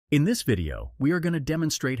In this video, we are going to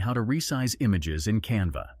demonstrate how to resize images in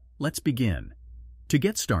Canva. Let's begin. To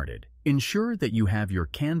get started, ensure that you have your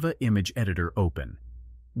Canva image editor open.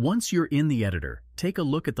 Once you're in the editor, take a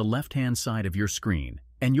look at the left-hand side of your screen,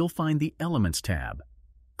 and you'll find the Elements tab.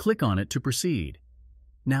 Click on it to proceed.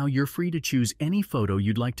 Now you're free to choose any photo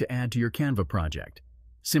you'd like to add to your Canva project.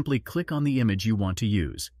 Simply click on the image you want to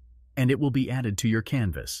use, and it will be added to your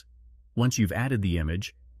canvas. Once you've added the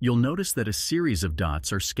image, you'll notice that a series of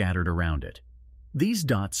dots are scattered around it. These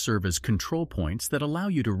dots serve as control points that allow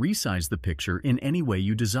you to resize the picture in any way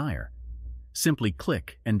you desire. Simply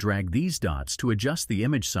click and drag these dots to adjust the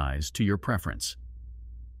image size to your preference.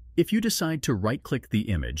 If you decide to right-click the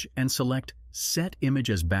image and select Set Image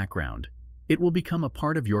as Background, it will become a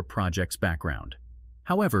part of your project's background.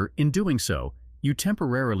 However, in doing so, you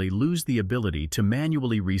temporarily lose the ability to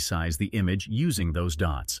manually resize the image using those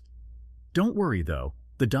dots. Don't worry though,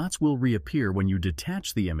 the dots will reappear when you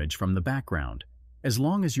detach the image from the background. As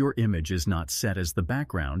long as your image is not set as the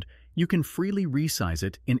background, you can freely resize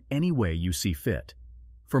it in any way you see fit.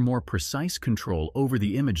 For more precise control over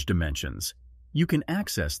the image dimensions, you can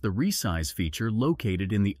access the Resize feature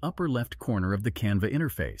located in the upper left corner of the Canva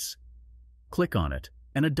interface. Click on it,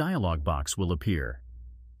 and a dialog box will appear.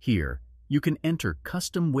 Here, you can enter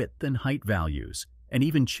custom width and height values, and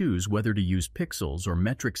even choose whether to use pixels or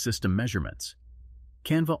metric system measurements.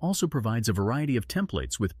 Canva also provides a variety of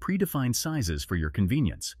templates with predefined sizes for your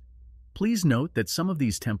convenience. Please note that some of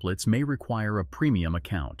these templates may require a premium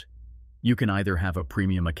account. You can either have a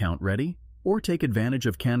premium account ready, or take advantage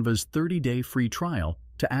of Canva's 30-day free trial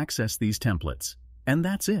to access these templates. And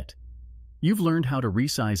that's it. You've learned how to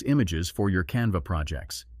resize images for your Canva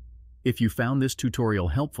projects. If you found this tutorial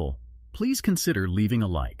helpful, please consider leaving a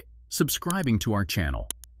like, subscribing to our channel,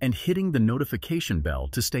 and hitting the notification bell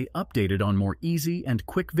to stay updated on more easy and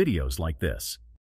quick videos like this.